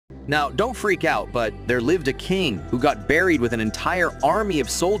Now, don't freak out, but there lived a king who got buried with an entire army of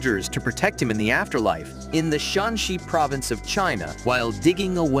soldiers to protect him in the afterlife in the Shanxi province of China while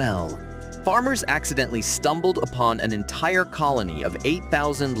digging a well. Farmers accidentally stumbled upon an entire colony of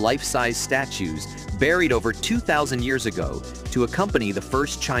 8,000 life-size statues buried over 2,000 years ago to accompany the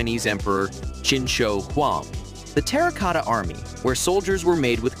first Chinese emperor Qin Shi Huang. The terracotta army, where soldiers were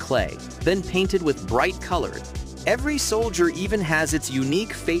made with clay, then painted with bright colors. Every soldier even has its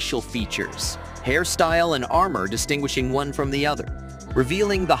unique facial features, hairstyle and armor distinguishing one from the other,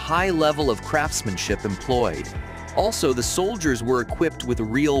 revealing the high level of craftsmanship employed. Also, the soldiers were equipped with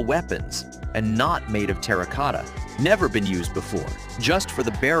real weapons and not made of terracotta, never been used before, just for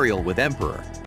the burial with emperor.